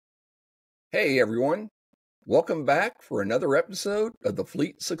Hey everyone, welcome back for another episode of the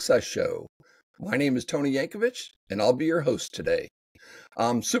Fleet Success Show. My name is Tony Yankovich, and I'll be your host today.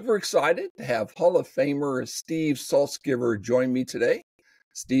 I'm super excited to have Hall of Famer Steve Saltzgiver join me today.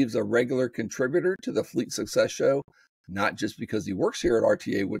 Steve's a regular contributor to the Fleet Success Show, not just because he works here at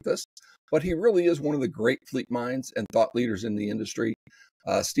RTA with us, but he really is one of the great fleet minds and thought leaders in the industry.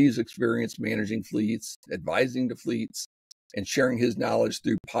 Steve's experience managing fleets, advising to fleets, and sharing his knowledge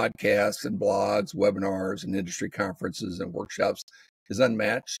through podcasts and blogs, webinars, and industry conferences and workshops is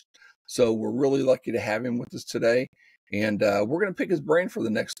unmatched. So we're really lucky to have him with us today. And we're going to pick his brain for the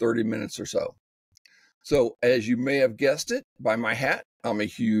next 30 minutes or so. So as you may have guessed it by my hat, I'm a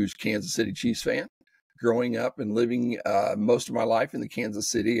huge Kansas City Chiefs fan, growing up and living most of my life in the Kansas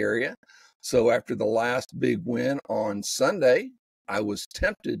City area. So after the last big win on Sunday, I was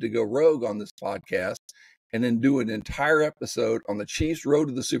tempted to go rogue on this podcast and then do an entire episode on the Chiefs' road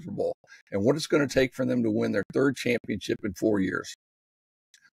to the Super Bowl and what it's going to take for them to win their third championship in 4 years.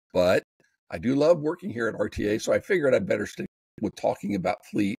 But I do love working here at RTA, so I figured I'd better stick with talking about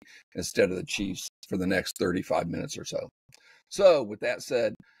fleet instead of the Chiefs for the next 35 minutes or so. So with that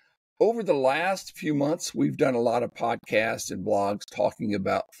said, over the last few months, we've done a lot of podcasts and blogs talking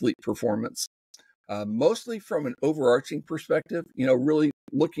about fleet performance. Mostly from an overarching perspective, really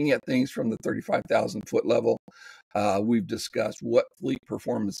looking at things from the 35,000 foot level. We've discussed what fleet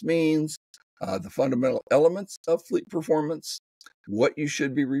performance means, the fundamental elements of fleet performance, what you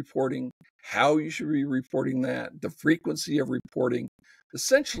should be reporting, how you should be reporting that, the frequency of reporting,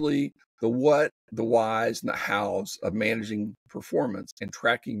 essentially the what, the whys, and the hows of managing performance and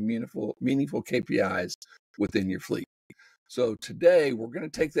tracking meaningful KPIs within your fleet. So today we're going to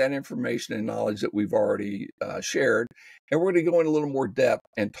take that information and knowledge that we've already shared, and we're going to go in a little more depth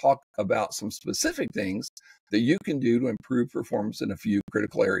and talk about some specific things that you can do to improve performance in a few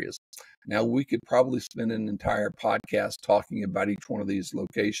critical areas. Now, we could probably spend an entire podcast talking about each one of these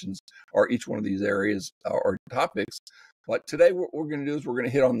locations or each one of these areas or topics. But today what we're going to do is we're going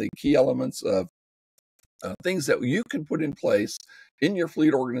to hit on the key elements of things that you can put in place in your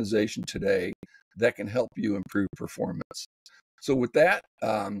fleet organization today that can help you improve performance. So with that,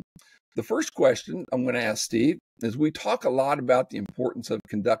 the first question I'm going to ask Steve is, we talk a lot about the importance of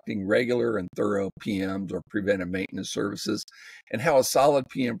conducting regular and thorough PMs or preventive maintenance services, and how a solid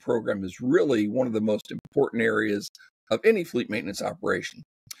PM program is really one of the most important areas of any fleet maintenance operation.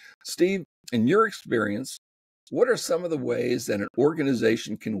 Steve, in your experience, what are some of the ways that an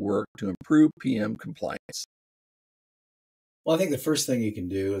organization can work to improve PM compliance? Well, I think the first thing you can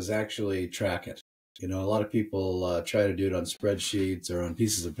do is actually track it. A lot of people try to do it on spreadsheets or on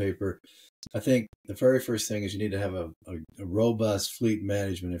pieces of paper. I think the very first thing is you need to have a robust fleet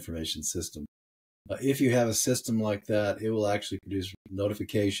management information system. If you have a system like that, it will actually produce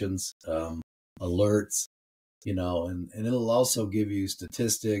notifications, alerts, and it'll also give you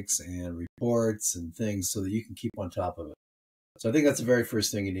statistics and reports and things so that you can keep on top of it. So I think that's the very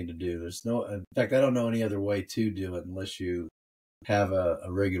first thing you need to do. In fact, I don't know any other way to do it unless you have a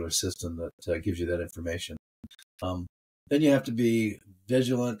regular system that gives you that information. Then you have to be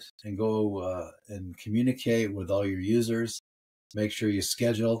vigilant and go and communicate with all your users. Make sure you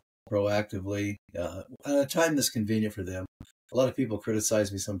schedule proactively at a time that's convenient for them. A lot of people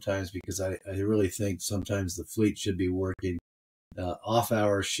criticize me sometimes because I really think sometimes the fleet should be working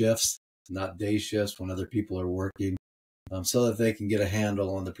off-hour shifts, not day shifts when other people are working, so that they can get a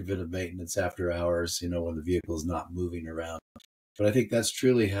handle on the preventive maintenance after hours, when the vehicle is not moving around. But I think that's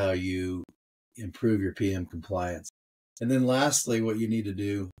truly how you improve your PM compliance. And then lastly, what you need to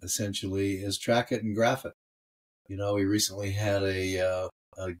do essentially is track it and graph it. We recently had a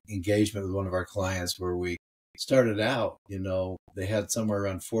engagement with one of our clients where we started out, they had somewhere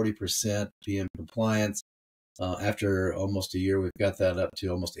around 40% PM compliance. After almost a year, we've got that up to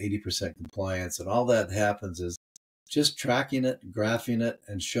almost 80% compliance. And all that happens is just tracking it, graphing it,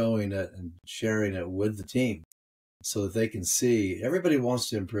 and showing it and sharing it with the team so that they can see. Everybody wants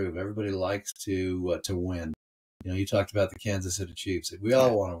to improve. Everybody likes to win. You talked about the Kansas City Chiefs. We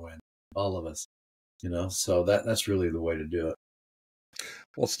all want to win, all of us. So that's really the way to do it.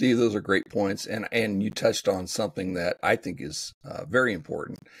 Well, Steve, those are great points. And you touched on something that I think is very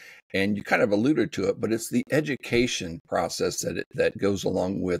important. And you kind of alluded to it, but it's the education process that goes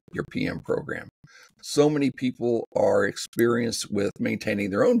along with your PM program. So many people are experienced with maintaining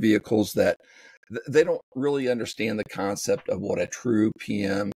their own vehicles that they don't really understand the concept of what a true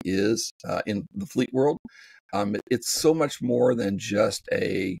PM is in the fleet world. It's so much more than just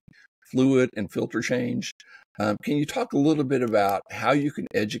a fluid and filter change. Can you talk a little bit about how you can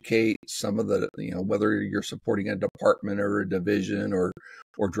educate some of the, whether you're supporting a department or a division or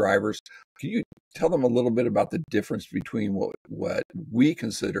drivers? Can you tell them a little bit about the difference between what we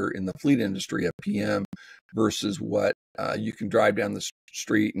consider in the fleet industry a PM versus what you can drive down the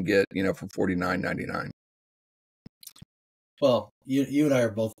street and get, for $49.99? Well, you and I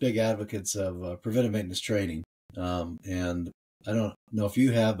are both big advocates of preventive maintenance training. And I don't know if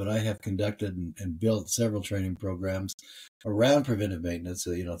you have, but I have conducted and built several training programs around preventive maintenance,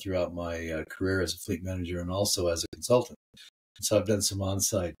 throughout my career as a fleet manager and also as a consultant. So I've done some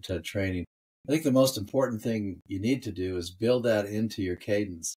on-site training. I think the most important thing you need to do is build that into your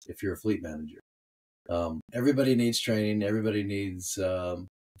cadence if you're a fleet manager. Everybody needs training. Everybody needs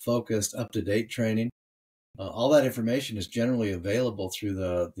focused, up-to-date training. All that information is generally available through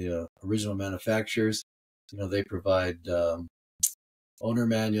the original manufacturers. They provide owner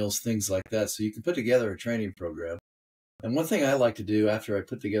manuals, things like that. So you can put together a training program. And one thing I like to do after I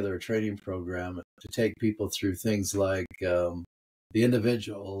put together a training program to take people through things like the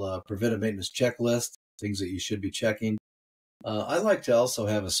individual preventive maintenance checklist, things that you should be checking. I like to also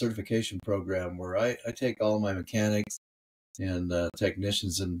have a certification program where I take all my mechanics and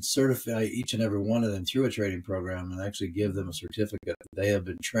technicians and certify each and every one of them through a training program and actually give them a certificate that they have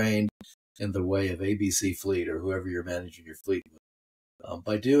been trained in the way of ABC Fleet or whoever you're managing your fleet with.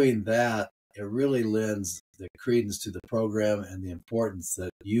 By doing that, it really lends the credence to the program and the importance that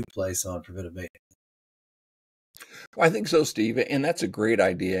you place on preventive maintenance. Well, I think so, Steve, and that's a great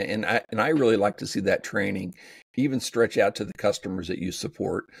idea. And I really like to see that training even stretch out to the customers that you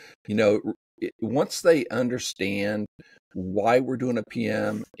support. Once they understand why we're doing a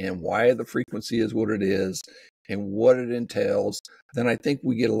PM and why the frequency is what it is and what it entails, then I think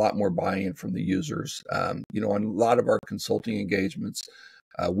we get a lot more buy-in from the users. On a lot of our consulting engagements,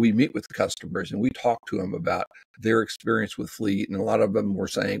 we meet with customers and we talk to them about their experience with fleet. And a lot of them were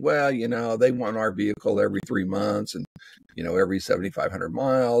saying, well, they want our vehicle every 3 months and, every 7,500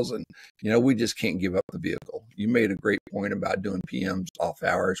 miles. And, we just can't give up the vehicle. You made a great point about doing PMs off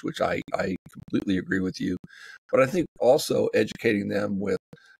hours, which I completely agree with you. But I think also educating them with,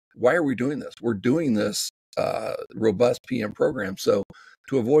 why are we doing this? We're doing this robust PM program. So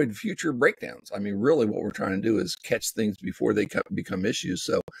to avoid future breakdowns, I mean, really what we're trying to do is catch things before they become issues.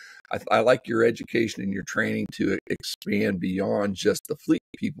 So I like your education and your training to expand beyond just the fleet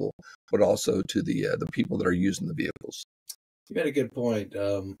people, but also to the people that are using the vehicles. You made a good point.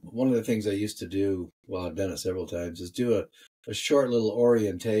 One of the things I used to do, well, I've done it several times, is do a short little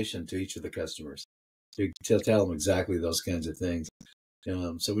orientation to each of the customers to tell them exactly those kinds of things.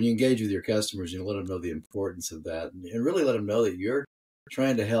 So when you engage with your customers, let them know the importance of that and really let them know that you're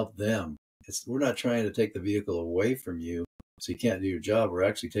trying to help them. We're not trying to take the vehicle away from you so you can't do your job. We're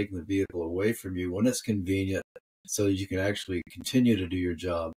actually taking the vehicle away from you when it's convenient so that you can actually continue to do your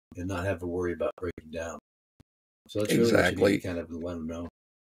job and not have to worry about breaking down. So that's really what you need to kind of let them know.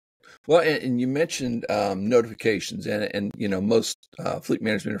 Well, and you mentioned notifications, and most fleet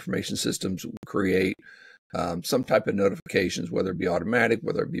management information systems create some type of notifications, whether it be automatic,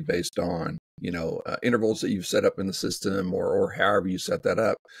 whether it be based on intervals that you've set up in the system or however you set that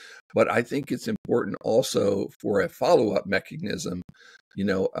up. But I think it's important also for a follow-up mechanism.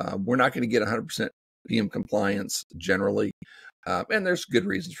 We're not going to get 100% PM compliance generally. And there's good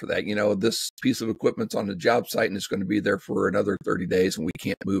reasons for that. This piece of equipment's on the job site and it's going to be there for another 30 days and we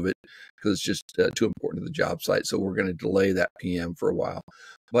can't move it because it's just too important to the job site. So we're going to delay that PM for a while.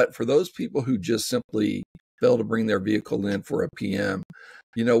 But for those people who just simply fail to bring their vehicle in for a PM,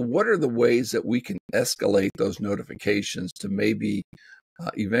 what are the ways that we can escalate those notifications to maybe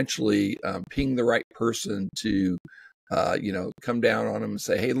eventually ping the right person to, come down on them and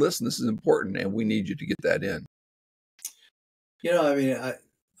say, hey, listen, this is important and we need you to get that in?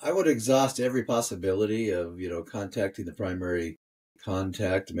 I would exhaust every possibility of, contacting the primary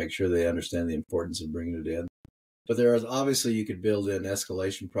contact to make sure they understand the importance of bringing it in. But obviously you could build in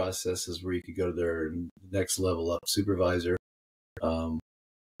escalation processes where you could go to their next level up supervisor.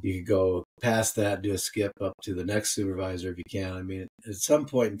 You could go past that, do a skip up to the next supervisor if you can. At some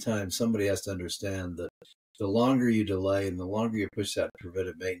point in time, somebody has to understand that the longer you delay and the longer you push that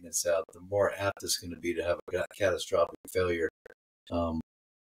preventive maintenance out, the more apt it's going to be to have a catastrophic failure. And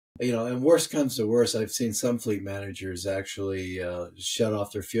worst comes to worst, I've seen some fleet managers actually shut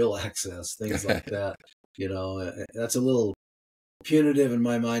off their fuel access, things like that. That's a little punitive in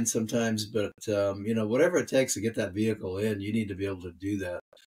my mind sometimes, but whatever it takes to get that vehicle in, you need to be able to do that.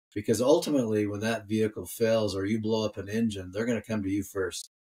 Because ultimately, when that vehicle fails or you blow up an engine, they're going to come to you first.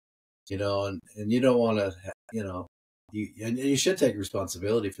 And you don't want to, you should take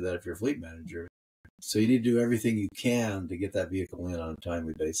responsibility for that if you're a fleet manager. So you need to do everything you can to get that vehicle in on a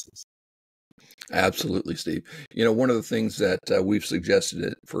timely basis. Absolutely, Steve. One of the things that we've suggested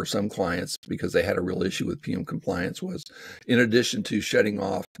it for some clients because they had a real issue with PM compliance was, in addition to shutting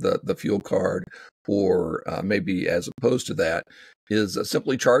off the fuel card, or maybe as opposed to that, is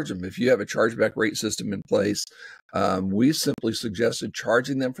simply charge them. If you have a chargeback rate system in place, we simply suggested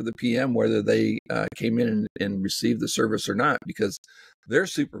charging them for the PM, whether they came in and received the service or not, because their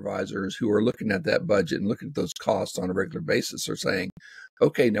supervisors who are looking at that budget and looking at those costs on a regular basis are saying,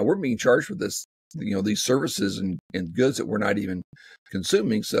 okay, now we're being charged for this, these services and goods that we're not even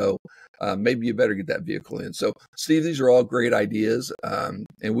consuming. So maybe you better get that vehicle in. So Steve, these are all great ideas.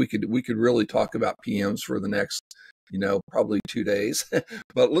 And we could really talk about PMs for the next, probably 2 days,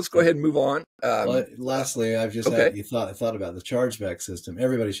 but let's go ahead and move on. Well, lastly, I've just okay. thought about the chargeback system.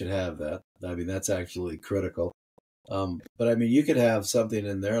 Everybody should have that. I mean, that's actually critical. But I mean, you could have something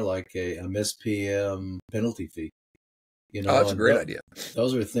in there like a missed PM penalty fee. Oh, that's a great idea.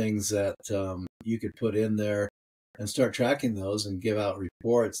 Those are things that you could put in there and start tracking those and give out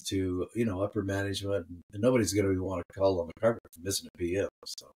reports to, upper management. And nobody's going to want to call on the carpet for missing a PM.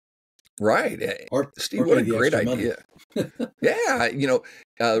 So. Right. Or Steve, what a great idea. Yeah.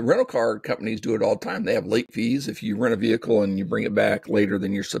 Rental car companies do it all the time. They have late fees if you rent a vehicle and you bring it back later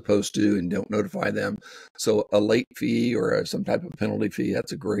than you're supposed to and don't notify them. So a late fee or some type of penalty fee,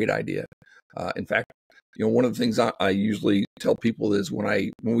 that's a great idea. In fact, one of the things I usually tell people is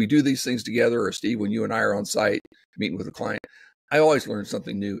when we do these things together, or Steve, when you and I are on site meeting with a client, I always learn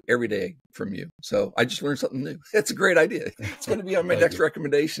something new every day from you. So I just learned something new. It's a great idea. It's going to be on my next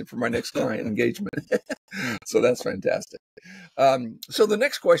recommendation for my next client engagement. So that's fantastic. So the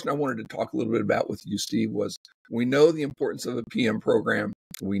next question I wanted to talk a little bit about with you, Steve, was we know the importance of a PM program.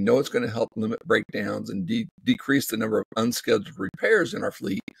 We know it's going to help limit breakdowns and decrease the number of unscheduled repairs in our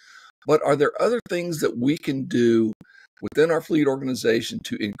fleet. But are there other things that we can do within our fleet organization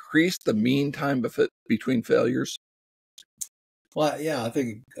to increase the mean time between failures? Well, yeah, I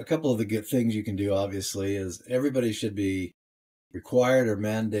think a couple of the good things you can do, obviously, is everybody should be required or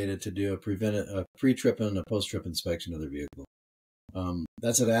mandated to do a pre-trip and a post-trip inspection of their vehicle.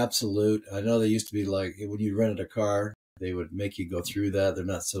 That's an absolute. I know they used to be like when you rented a car, they would make you go through that. They're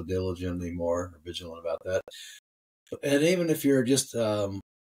not so diligent anymore or vigilant about that. And even if you're just a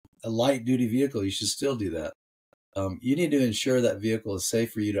light duty vehicle, you should still do that. You need to ensure that vehicle is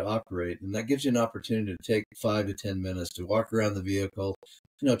safe for you to operate, and that gives you an opportunity to take 5 to 10 minutes to walk around the vehicle,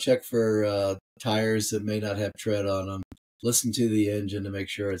 check for tires that may not have tread on them, listen to the engine to make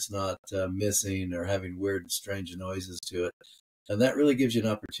sure it's not missing or having weird and strange noises to it. And that really gives you an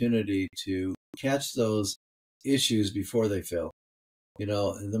opportunity to catch those issues before they fail.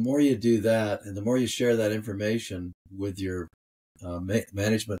 And the more you do that, and the more you share that information with your fleet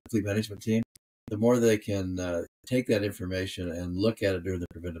management team, the more they can take that information and look at it during the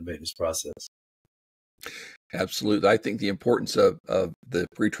preventive maintenance process. Absolutely. I think the importance of the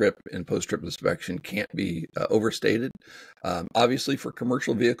pre-trip and post-trip inspection can't be overstated. Obviously, for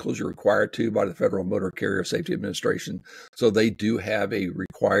commercial vehicles, you're required to by the Federal Motor Carrier Safety Administration. So they do have a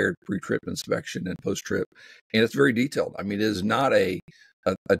required pre-trip inspection and post-trip, and it's very detailed. I mean, it is not a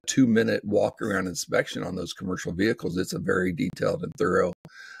 2-minute walk around inspection on those commercial vehicles. It's a very detailed and thorough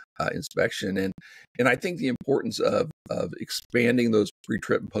inspection. And I think the importance of expanding those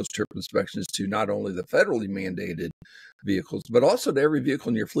pre-trip and post-trip inspections to not only the federally mandated vehicles, but also to every vehicle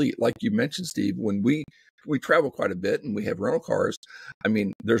in your fleet. Like you mentioned, Steve, when we travel quite a bit and we have rental cars, I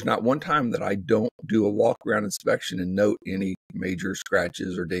mean, there's not one time that I don't do a walk around inspection and note any major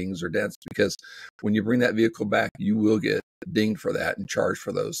scratches or dings or dents, because when you bring that vehicle back, you will get dinged for that and charged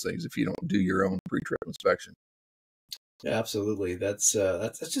for those things if you don't do your own pre-trip inspection. Yeah, absolutely. That's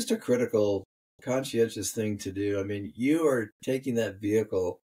just a critical, conscientious thing to do. I mean, you are taking that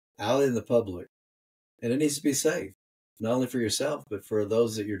vehicle out in the public, and it needs to be safe, not only for yourself, but for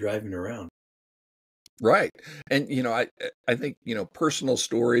those that you're driving around. Right. And, I think, personal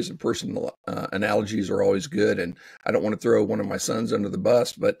stories and personal analogies are always good. And I don't want to throw one of my sons under the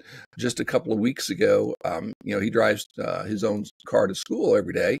bus, but just a couple of weeks ago, he drives his own car to school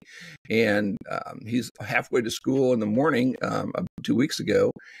every day. And he's halfway to school in the morning 2 weeks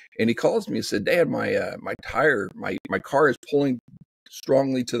ago. And he calls me and said, Dad, my tire, my car is pulling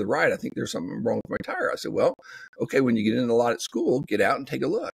strongly to the right. I think there's something wrong with my tire. I said, well, okay, when you get in the lot at school, get out and take a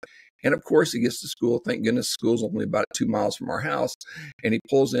look. And of course, he gets to school. Thank goodness school's only about 2 miles from our house. And he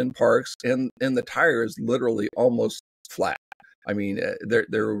pulls in, parks, and the tire is literally almost flat. I mean,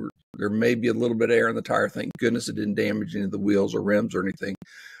 there may be a little bit of air in the tire. Thank goodness it didn't damage any of the wheels or rims or anything.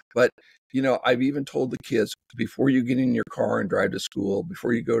 But, I've even told the kids, before you get in your car and drive to school,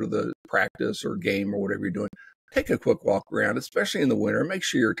 before you go to the practice or game or whatever you're doing, take a quick walk around, especially in the winter. Make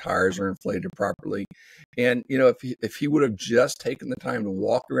sure your tires are inflated properly. And, if he would have just taken the time to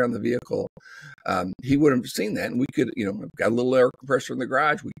walk around the vehicle, he would have seen that. And we could, got a little air compressor in the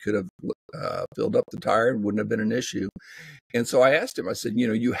garage. We could have filled up the tire and wouldn't have been an issue. And so I asked him, I said,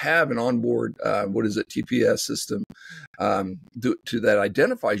 you have an onboard, TPS system that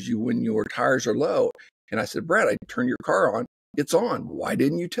identifies you when your tires are low. And I said, Brad, I turn your car on. It's on. Why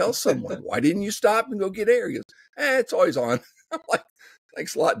didn't you tell someone? Why didn't you stop and go get air? He goes, it's always on. I'm like,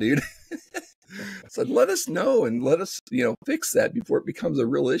 thanks a lot, dude. I said, let us know and let us, fix that before it becomes a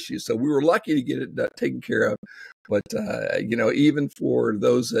real issue. So we were lucky to get it taken care of. But, even for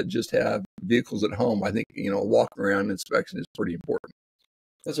those that just have vehicles at home, I think, walking around inspection is pretty important.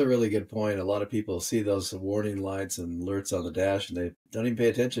 That's a really good point. A lot of people see those warning lights and alerts on the dash and they don't even pay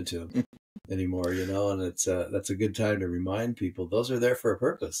attention to them anymore, and that's a good time to remind people those are there for a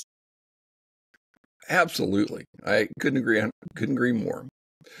purpose. Absolutely. I couldn't agree more.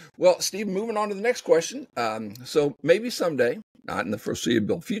 Well, Steve, moving on to the next question. So maybe someday, not in the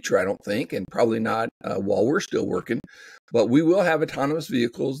foreseeable future, I don't think, and probably not while we're still working, but we will have autonomous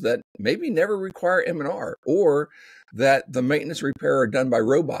vehicles that maybe never require M&R, or that the maintenance repair are done by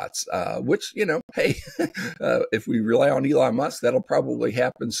robots, which, hey, if we rely on Elon Musk, that'll probably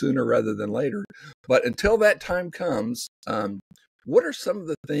happen sooner rather than later. But until that time comes, what are some of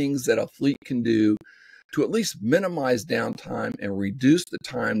the things that a fleet can do to at least minimize downtime and reduce the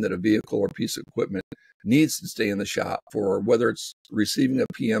time that a vehicle or piece of equipment needs to stay in the shop for, whether it's receiving a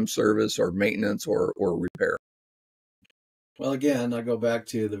PM service or maintenance or repair? Well, again, I go back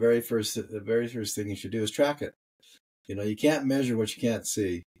to the very first thing you should do is track it. You can't measure what you can't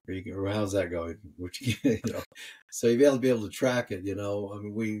see, or how's that going? So you have to be able to track it. I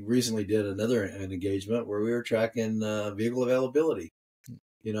mean, we recently did an engagement where we were tracking vehicle availability.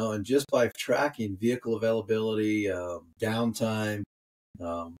 And just by tracking vehicle availability, downtime,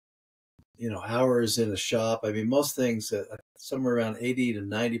 hours in a shop. I mean, most things, somewhere around 80 to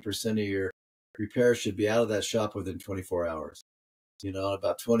 90% of your repairs should be out of that shop within 24 hours.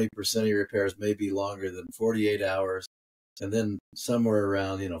 About 20% of your repairs may be longer than 48 hours. And then somewhere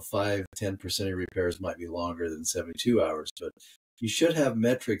around, 5-10% of your repairs might be longer than 72 hours. But you should have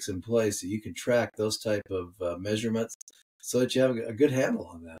metrics in place that you can track those type of measurements so that you have a good handle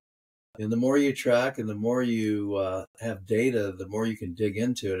on that. And the more you track and the more you have data, the more you can dig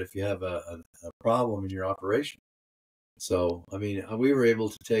into it if you have a problem in your operation. So, I mean, we were able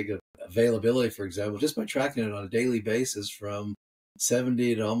to take availability, for example, just by tracking it on a daily basis from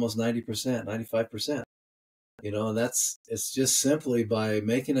 70 to almost 90%, 95%. And it's just simply by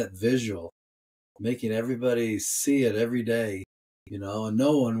making it visual, making everybody see it every day, and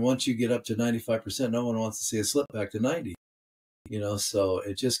no one, once you get up to 95%, no one wants to see a slip back to 90. So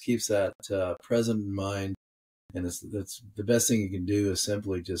it just keeps that present in mind. And that's the best thing you can do is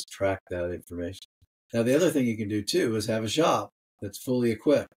simply just track that information. Now, the other thing you can do too is have a shop that's fully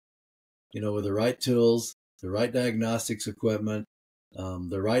equipped, with the right tools, the right diagnostics equipment,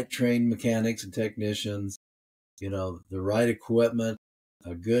 the right trained mechanics and technicians, the right equipment,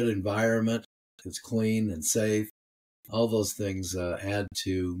 a good environment that's clean and safe. All those things add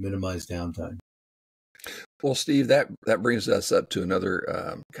to minimize downtime. Well, Steve, that brings us up to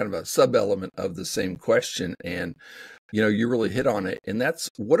another kind of a sub-element of the same question. And, you really hit on it. And that's,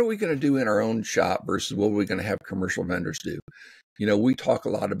 what are we going to do in our own shop versus what are we going to have commercial vendors do? We talk a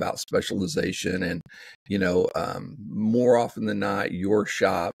lot about specialization and, more often than not, your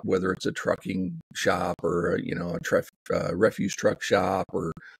shop, whether it's a trucking shop or, a refuse truck shop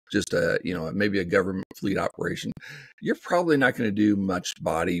or just maybe a government fleet operation, you're probably not going to do much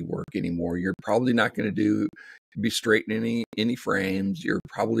body work anymore. You're probably not going to be straightening any frames. You're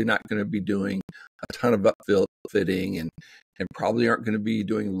probably not going to be doing a ton of upfitting and probably aren't going to be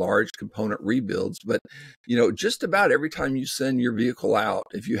doing large component rebuilds. But, just about every time you send your vehicle out,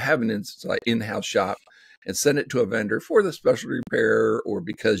 if you have an in-house shop and send it to a vendor for the special repair or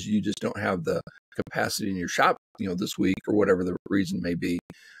because you just don't have the capacity in your shop, this week or whatever the reason may be,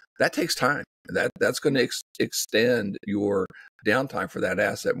 that takes time. That's going to extend your downtime for that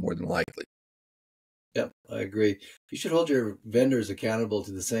asset more than likely. Yep, I agree. You should hold your vendors accountable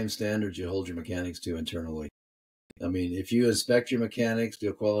to the same standards you hold your mechanics to internally. I mean, if you inspect your mechanics, do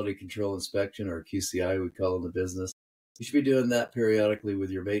a quality control inspection, or a QCI, we call in the business, you should be doing that periodically with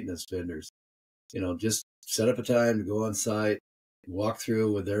your maintenance vendors. Just set up a time to go on site, walk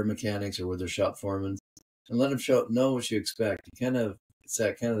through with their mechanics or with their shop foremen, and let them know what you expect. It's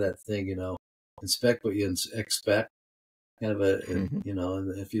that thing, inspect what you expect, kind of a, Mhm.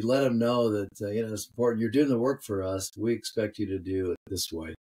 and if you let them know that, it's important, you're doing the work for us, we expect you to do it this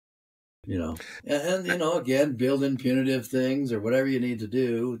way, again, build in punitive things or whatever you need to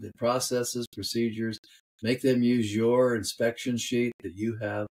do, the processes, procedures, make them use your inspection sheet that you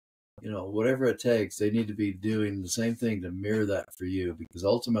have, whatever it takes, they need to be doing the same thing to mirror that for you, because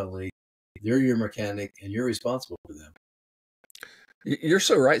ultimately they're your mechanic and you're responsible for them. You're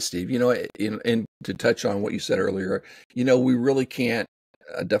so right, Steve. And to touch on what you said earlier, we really can't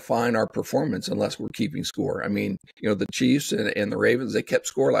define our performance unless we're keeping score. I mean, the Chiefs and the Ravens, they kept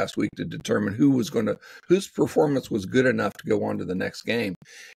score last week to determine whose performance was good enough to go on to the next game.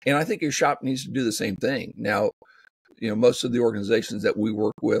 And I think your shop needs to do the same thing. Now, most of the organizations that we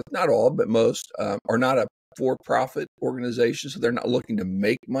work with, not all, but most, are not a for-profit organization, so they're not looking to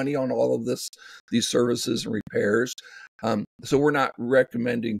make money on all of these services and repairs. So we're not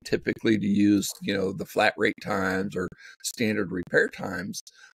recommending typically to use, the flat rate times or standard repair times.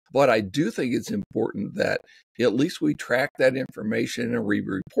 But I do think it's important that at least we track that information and we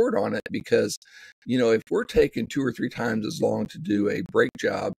report on it, because, if we're taking 2 or 3 times as long to do a brake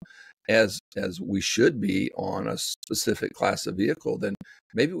job as we should be on a specific class of vehicle, then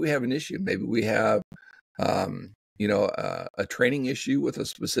maybe we have an issue. Maybe we have a training issue with a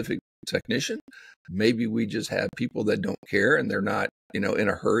specific technician. Maybe we just have people that don't care and they're not, in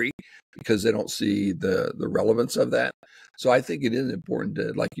a hurry because they don't see the relevance of that. So I think it is important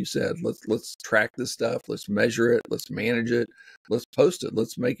to, like you said, let's track this stuff, let's measure it, let's manage it, let's post it,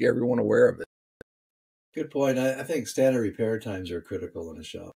 let's make everyone aware of it. Good point. I think standard repair times are critical in a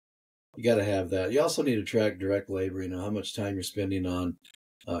shop. You got to have that. You also need to track direct labor, how much time you're spending on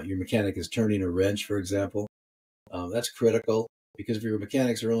your mechanic is turning a wrench, for example. That's critical, because if your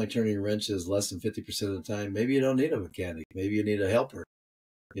mechanics are only turning wrenches less than 50% of the time, maybe you don't need a mechanic. Maybe you need a helper.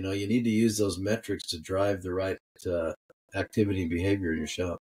 You need to use those metrics to drive the right activity and behavior in your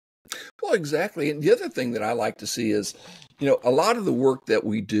shop. Well, exactly. And the other thing that I like to see is, a lot of the work that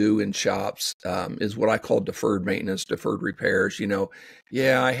we do in shops is what I call deferred maintenance, deferred repairs.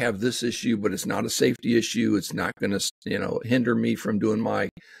 Yeah, I have this issue, but it's not a safety issue. It's not going to, hinder me from doing my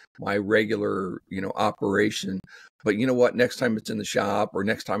regular, operation. But you know what? Next time it's in the shop, or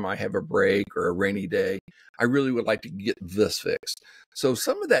next time I have a break or a rainy day, I really would like to get this fixed. So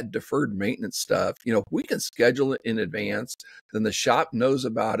some of that deferred maintenance stuff, if we can schedule it in advance, then the shop knows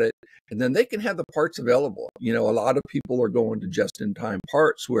about it, and then they can have the parts available. A lot of people are going to just-in-time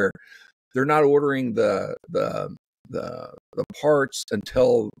parts where they're not ordering the parts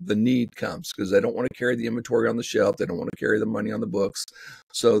until the need comes, because they don't want to carry the inventory on the shelf. They don't want to carry the money on the books.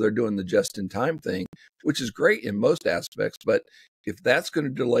 So they're doing the just-in-time thing, which is great in most aspects. But if that's going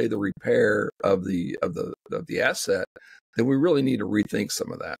to delay the repair of the asset, then we really need to rethink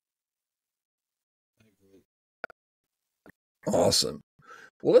some of that. Awesome.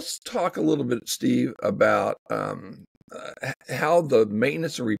 Well, let's talk a little bit, Steve, about how the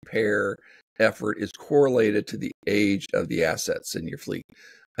maintenance and repair effort is correlated to the age of the assets in your fleet.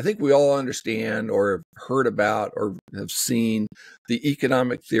 I think we all understand or have heard about or have seen the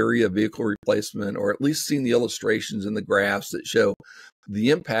economic theory of vehicle replacement, or at least seen the illustrations and the graphs that show the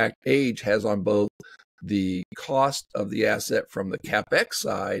impact age has on both the cost of the asset from the CapEx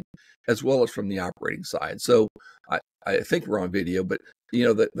side as well as from the operating side. So I think we're on video, but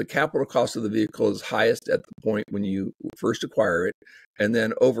the capital cost of the vehicle is highest at the point when you first acquire it. And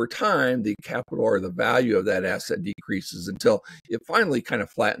then over time, the capital or the value of that asset decreases until it finally kind of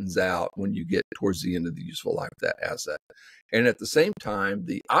flattens out when you get towards the end of the useful life of that asset. And at the same time,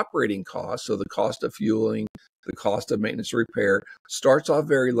 the operating cost, so the cost of fueling, the cost of maintenance and repair, starts off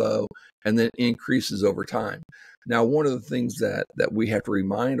very low and then increases over time. Now, one of the things that we have to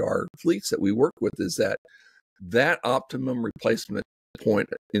remind our fleets that we work with is that optimum replacement point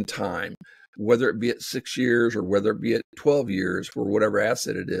in time, whether it be at 6 years or whether it be at 12 years for whatever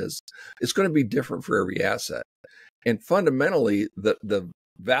asset it is, it's going to be different for every asset. And fundamentally, the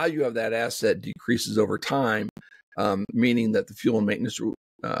value of that asset decreases over time, meaning that the fuel and maintenance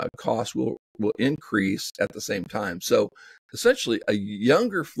costs will increase at the same time. So essentially, a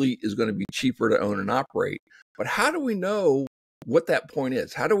younger fleet is going to be cheaper to own and operate. But how do we know what that point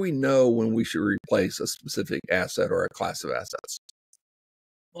is? How do we know when we should replace a specific asset or a class of assets?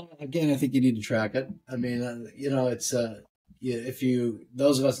 Well, again, I think you need to track it. I mean, it's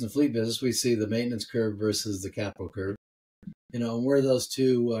those of us in the fleet business, we see the maintenance curve versus the capital curve. And where those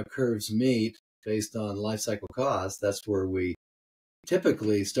two curves meet based on life cycle cost, that's where we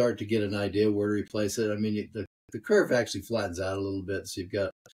typically start to get an idea where to replace it. I mean, the curve actually flattens out a little bit, so you've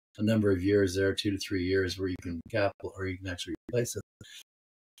got a number of years there, 2 to 3 years, where you can capital or you can actually replace it.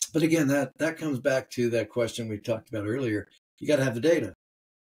 But again, that comes back to that question we talked about earlier. You got to have the data,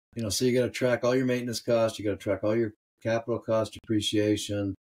 so you got to track all your maintenance costs. You got to track all your capital cost,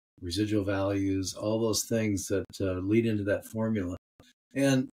 depreciation, residual values, all those things that lead into that formula.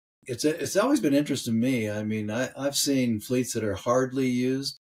 And it's always been interesting to me. I mean, I've seen fleets that are hardly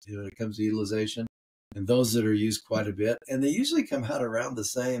used when it comes to utilization, and those that are used quite a bit, and they usually come out around the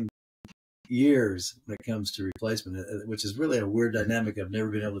same years when it comes to replacement, which is really a weird dynamic I've never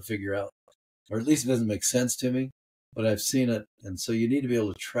been able to figure out, or at least it doesn't make sense to me, but I've seen it. And so you need to be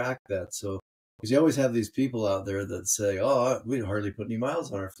able to track that. So, because you always have these people out there that say, oh, we hardly put any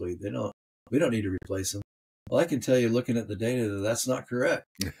miles on our fleet. We don't need to replace them. Well, I can tell you looking at the data that that's not correct,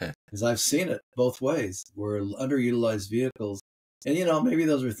 because I've seen it both ways, where underutilized vehicles, and maybe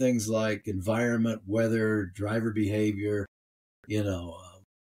those are things like environment, weather, driver behavior,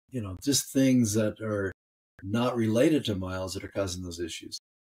 just things that are not related to miles that are causing those issues.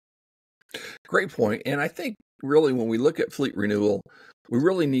 Great point. And I think really when we look at fleet renewal, we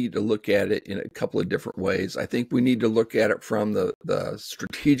really need to look at it in a couple of different ways. I think we need to look at it from the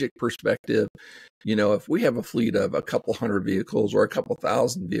strategic perspective. If we have a fleet of a couple hundred vehicles or a couple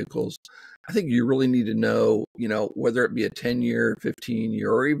thousand vehicles, I think you really need to know, whether it be a 10-year,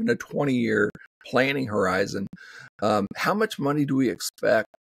 15-year, or even a 20-year planning horizon, how much money do we expect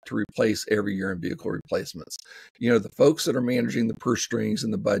to replace every year in vehicle replacements? The folks that are managing the purse strings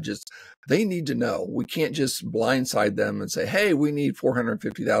and the budgets, they need to know. We can't just blindside them and say, hey, we need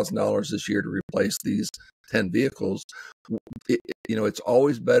 $450,000 this year to replace these 10 vehicles. It's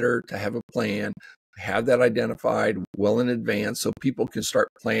always better to have a plan, have that identified well in advance so people can start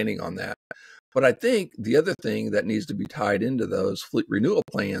planning on that. But I think the other thing that needs to be tied into those fleet renewal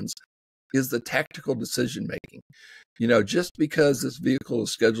plans is the tactical decision making. Just because this vehicle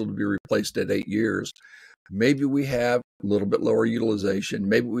is scheduled to be replaced at 8 years, maybe we have a little bit lower utilization.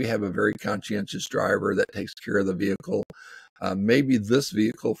 Maybe we have a very conscientious driver that takes care of the vehicle. Maybe this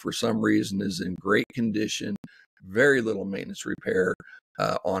vehicle, for some reason, is in great condition, very little maintenance repair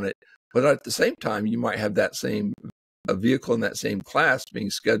on it. But at the same time, you might have that same a vehicle in that same class being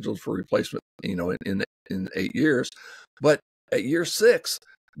scheduled for replacement, in 8 years. But at year 6,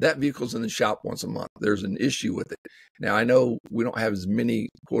 that vehicle's in the shop once a month. There's an issue with it. Now, I know we don't have as many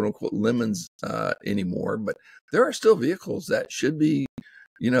quote unquote lemons anymore, but there are still vehicles that should be,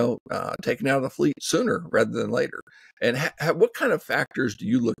 taken out of the fleet sooner rather than later. And what kind of factors do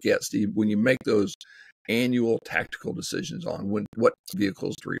you look at, Steve, when you make those annual tactical decisions on what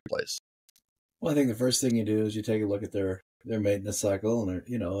vehicles to replace? Well, I think the first thing you do is you take a look at their maintenance cycle, and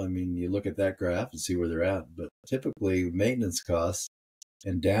you look at that graph and see where they're at. But typically, maintenance costs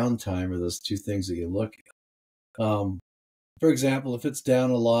and downtime are those two things that you look at. For example, if it's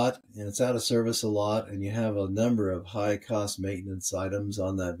down a lot and it's out of service a lot and you have a number of high cost maintenance items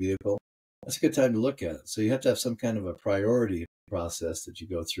on that vehicle, that's a good time to look at it. So you have to have some kind of a priority process that you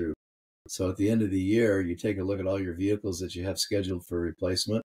go through. So at the end of the year, you take a look at all your vehicles that you have scheduled for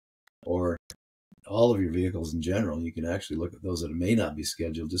replacement, or all of your vehicles in general. You can actually look at those that may not be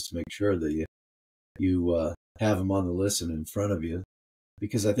scheduled just to make sure that you have them on the list and in front of you.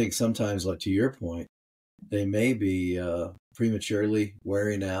 Because I think sometimes, like to your point, they may be prematurely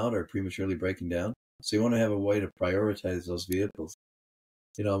wearing out or prematurely breaking down. So you want to have a way to prioritize those vehicles.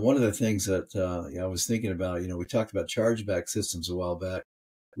 One of the things that I was thinking about, we talked about chargeback systems a while back.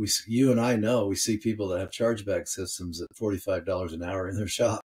 You and I know we see people that have chargeback systems at $45 an hour in their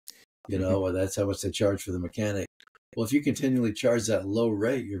shop. Well, that's how much they charge for the mechanic. Well, if you continually charge that low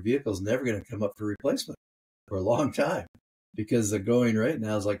rate, your vehicle's never going to come up for replacement for a long time, because the going rate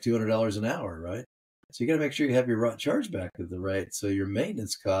now is like $200 an hour, right? So you got to make sure you have your chargeback at the rate, so your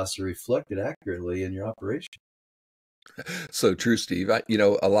maintenance costs are reflected accurately in your operation. So true, Steve.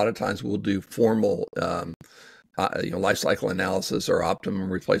 A lot of times we'll do formal, life cycle analysis or optimum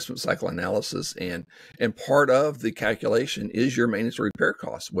replacement cycle analysis, and part of the calculation is your maintenance repair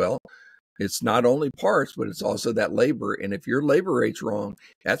costs. Well, it's not only parts, but it's also that labor. And if your labor rate's wrong,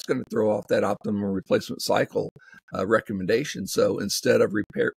 that's going to throw off that optimum replacement cycle recommendation. So instead of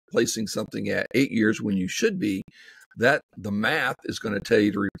replacing something at 8 years when you should be, that the math is going to tell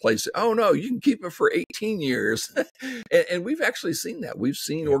you to replace it. Oh no, you can keep it for 18 years. and we've actually seen that. We've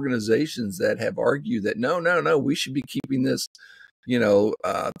seen organizations that have argued that no, we should be keeping this,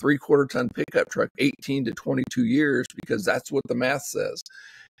 3/4 ton pickup truck 18 to 22 years because that's what the math says.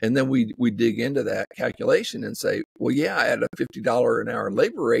 And then we dig into that calculation and say, well, yeah, at a $50 an hour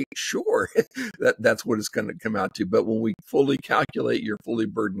labor rate, sure, that's what it's going to come out to. But when we fully calculate your fully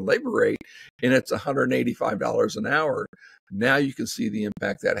burdened labor rate and it's $185 an hour, now you can see the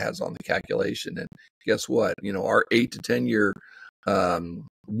impact that has on the calculation. And guess what? Our 8 to 10 year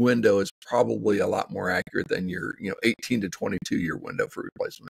window is probably a lot more accurate than your 18 to 22 year window for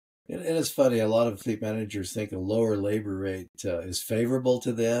replacement. And it's funny, a lot of fleet managers think a lower labor rate is favorable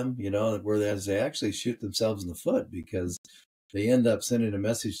to them, whereas they actually shoot themselves in the foot because they end up sending a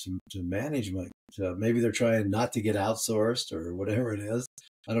message to management. Maybe they're trying not to get outsourced or whatever it is.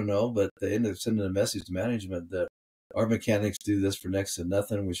 I don't know, but they end up sending a message to management that our mechanics do this for next to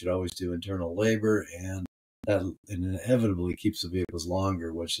nothing. We should always do internal labor, and that inevitably keeps the vehicles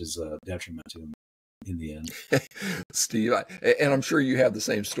longer, which is a detriment to them in the end. Steve, and I'm sure you have the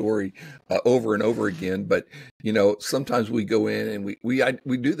same story over and over again, but sometimes we go in and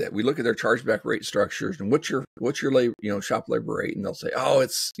we do that. We look at their chargeback rate structures and what's your labor, shop labor rate, and they'll say, oh,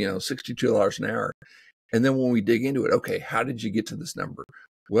 it's $62 an hour. And then when we dig into it, okay, how did you get to this number?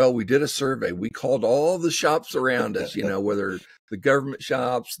 Well, we did a survey. We called all the shops around us, whether the government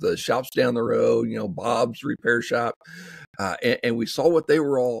shops, the shops down the road, Bob's repair shop, and we saw what they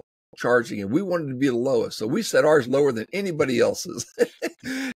were all charging, and we wanted to be the lowest. So we set ours lower than anybody else's.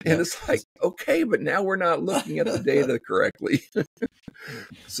 And it's like, okay, but now we're not looking at the data correctly.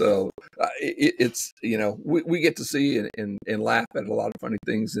 So it's, we get to see and laugh at a lot of funny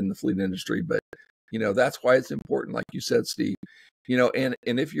things in the fleet industry, but that's why it's important, like you said, Steve, and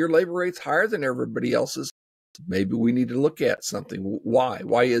if your labor rate's higher than everybody else's, maybe we need to look at something.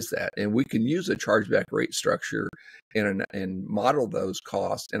 Why is that? And we can use a chargeback rate structure and model those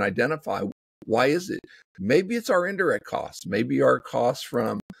costs and identify why is it. Maybe it's our indirect costs. Maybe our costs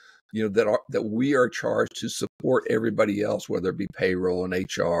from that we are charged to support everybody else, whether it be payroll and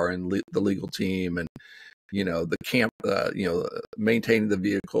HR and the legal team and the camp, maintaining the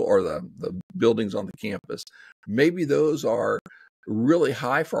vehicle or the buildings on the campus. Maybe those are really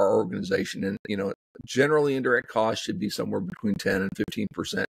high for our organization, and generally indirect costs should be somewhere between 10 and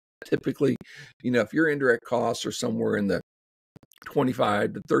 15%. Typically, if your indirect costs are somewhere in the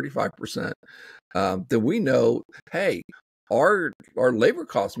 25 to 35%, then we know, hey, our labor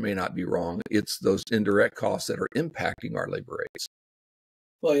costs may not be wrong. It's those indirect costs that are impacting our labor rates.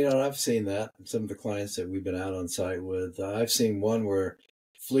 Well, I've seen that. Some of the clients that we've been out on site with, I've seen one where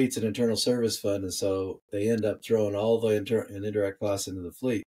fleet's an internal service fund, and so they end up throwing all the and indirect costs into the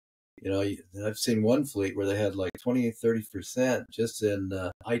fleet. I've seen one fleet where they had like 20, 30% just in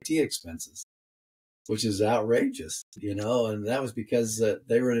IT expenses, which is outrageous, and that was because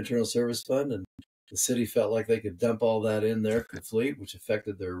they were an internal service fund and the city felt like they could dump all that in their fleet, which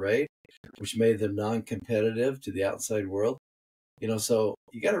affected their rate, which made them non-competitive to the outside world. So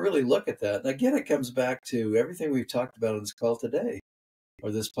you got to really look at that. And again, it comes back to everything we've talked about on this call today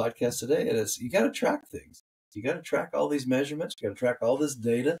or this podcast today. And it's, you got to track things. You got to track all these measurements. You got to track all this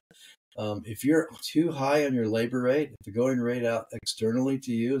data. If you're too high on your labor rate, if the going rate out externally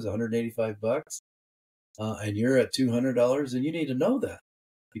to you is $185, and you're at $200, then you need to know that,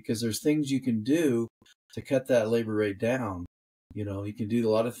 because there's things you can do to cut that labor rate down. You can do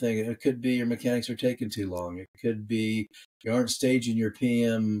a lot of things. It could be your mechanics are taking too long. It could be you aren't staging your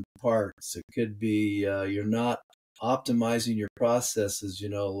PM parts. It could be you're not optimizing your processes,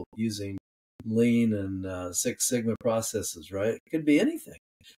 using Lean and Six Sigma processes, right? It could be anything.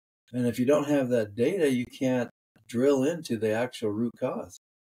 And if you don't have that data, you can't drill into the actual root cause.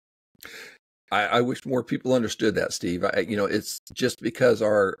 I wish more people understood that, Steve. It's just because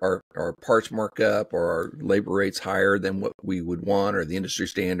our parts markup or our labor rate's higher than what we would want or the industry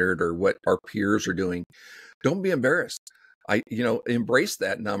standard or what our peers are doing. Don't be embarrassed. Embrace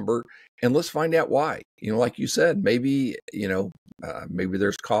that number and let's find out why. Like you said, maybe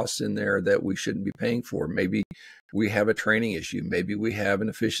there's costs in there that we shouldn't be paying for. Maybe we have a training issue. Maybe we have an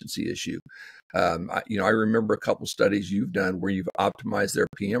efficiency issue. I remember a couple studies you've done where you've optimized their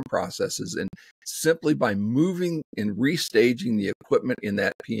PM processes, and simply by moving and restaging the equipment in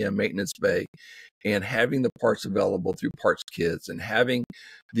that PM maintenance bay and having the parts available through parts kits and having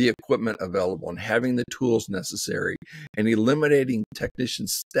the equipment available and having the tools necessary and eliminating technician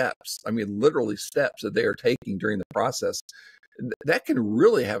steps, literally steps that they are taking during the process, that can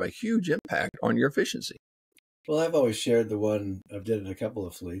really have a huge impact on your efficiency. Well, I've always shared the one. I've done it in a couple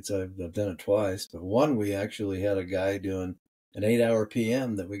of fleets. I've done it twice, but one we actually had a guy doing an 8-hour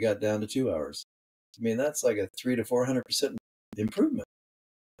PM that we got down to 2 hours. That's like a 300 to 400% improvement.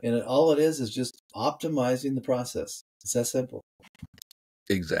 And all it is just optimizing the process. It's that simple.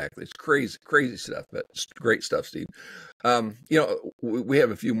 Exactly. It's crazy stuff, but it's great stuff, Steve. We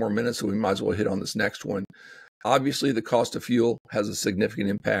have a few more minutes, so we might as well hit on this next one. Obviously, the cost of fuel has a significant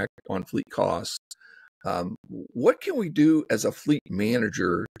impact on fleet costs. What can we do as a fleet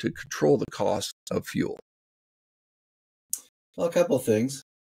manager to control the cost of fuel? Well, a couple of things.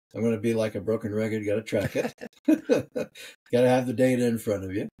 I'm going to be like a broken record. Got to track it. Got to have the data in front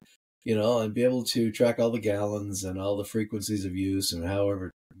of you, and be able to track all the gallons and all the frequencies of use and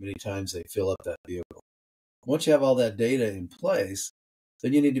however many times they fill up that vehicle. Once you have all that data in place,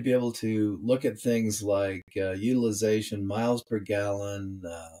 then you need to be able to look at things like utilization, miles per gallon,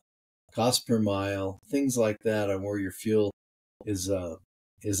 cost per mile, things like that, on where your fuel is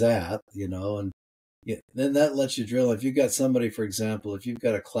at, and then that lets you drill. If you've got somebody, for example, if you've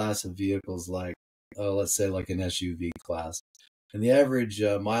got a class of vehicles like, let's say like an SUV class, and the average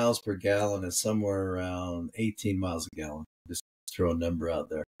miles per gallon is somewhere around 18 miles a gallon, just throw a number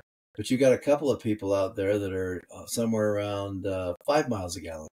out there. But you got a couple of people out there that are somewhere around 5 miles a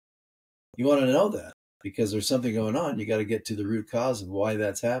gallon. You want to know that because there's something going on. You got to get to the root cause of why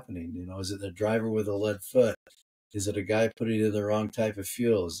that's happening. Is it the driver with a lead foot? Is it a guy putting in the wrong type of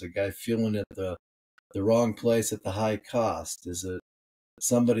fuel? Is it a guy fueling at the wrong place at the high cost? Is it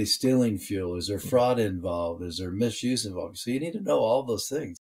somebody stealing fuel? Is there fraud involved? Is there misuse involved? So you need to know all those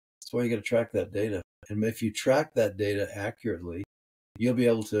things. That's why you got to track that data. And if you track that data accurately, you'll be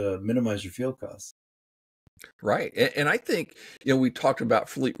able to minimize your fuel costs. Right. And I think, we talked about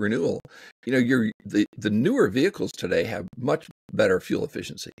fleet renewal. The newer vehicles today have much better fuel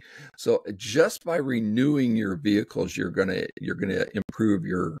efficiency. So just by renewing your vehicles, you're gonna improve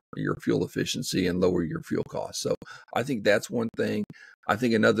your fuel efficiency and lower your fuel costs. So I think that's one thing. I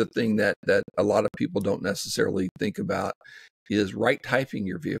think another thing that a lot of people don't necessarily think about is right typing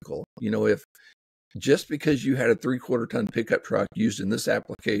your vehicle. If just because you had a 3/4 ton pickup truck used in this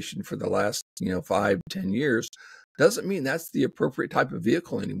application for the last 5-10 years doesn't mean that's the appropriate type of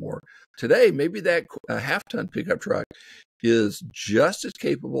vehicle anymore. Today, maybe that half-ton pickup truck is just as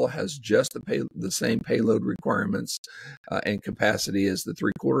capable, has just the same payload requirements and capacity as the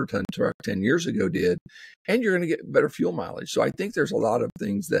 3/4 ton truck 10 years ago did, and you're going to get better fuel mileage. So I think there's a lot of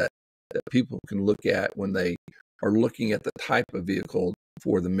things that people can look at when they are looking at the type of vehicle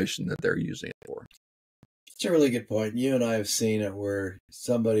for the mission that they're using it for. It's a really good point. You and I have seen it where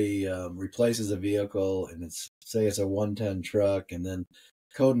somebody replaces a vehicle, and say it's a 1-ton truck, and then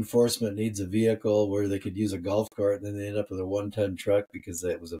code enforcement needs a vehicle where they could use a golf cart, and then they end up with a 1-ton truck because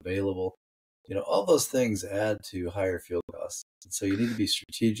it was available. All those things add to higher fuel costs. And so you need to be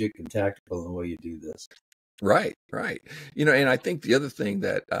strategic and tactical in the way you do this. Right. And I think the other thing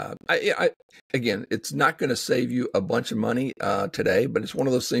that, again, it's not going to save you a bunch of money today, but it's one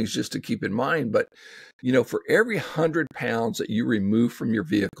of those things just to keep in mind. But, for every 100 pounds that you remove from your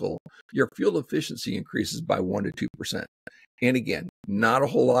vehicle, your fuel efficiency increases by 1 to 2%. And again, not a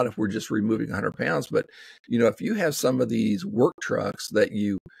whole lot if we're just removing 100 pounds. But, if you have some of these work trucks that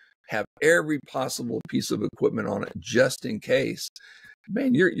you have every possible piece of equipment on it just in case,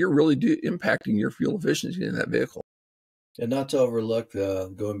 man, you're really impacting your fuel efficiency in that vehicle. And not to overlook,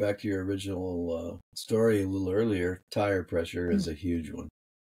 going back to your original story a little earlier, tire pressure is a huge one.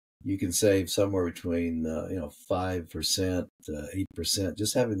 You can save somewhere between 5% to 8%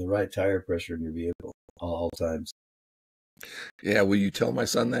 just having the right tire pressure in your vehicle all times. Yeah, will you tell my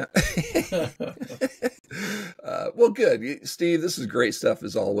son that? Well, good, Steve. This is great stuff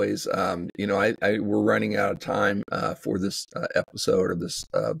as always. We're running out of time for this episode of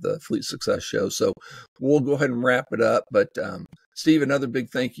the Fleet Success Show, so we'll go ahead and wrap it up. But Steve, another big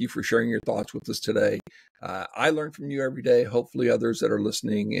thank you for sharing your thoughts with us today. I learn from you every day. Hopefully, others that are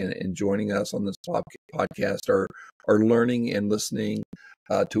listening and joining us on this podcast are learning and listening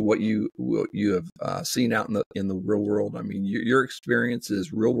to what you have seen out in the real world. I mean, your experience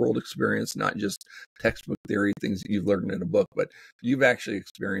is real world experience, not just textbook theory, things that you've learned in a book, but you've actually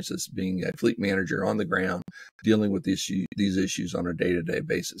experienced this being a fleet manager on the ground, dealing with these issues on a day-to-day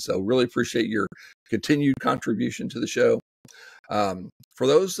basis. So really appreciate your continued contribution to the show. For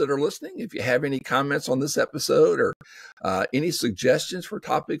those that are listening, if you have any comments on this episode or any suggestions for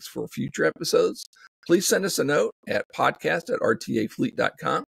topics for future episodes, please send us a note at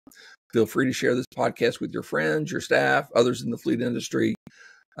podcast@rtafleet.com. Feel free to share this podcast with your friends, your staff, others in the fleet industry.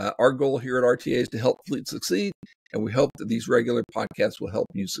 Our goal here at RTA is to help fleet succeed, and we hope that these regular podcasts will help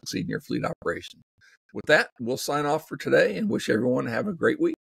you succeed in your fleet operation. With that, we'll sign off for today and wish everyone to have a great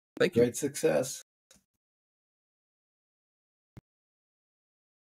week. Thank you. Great success.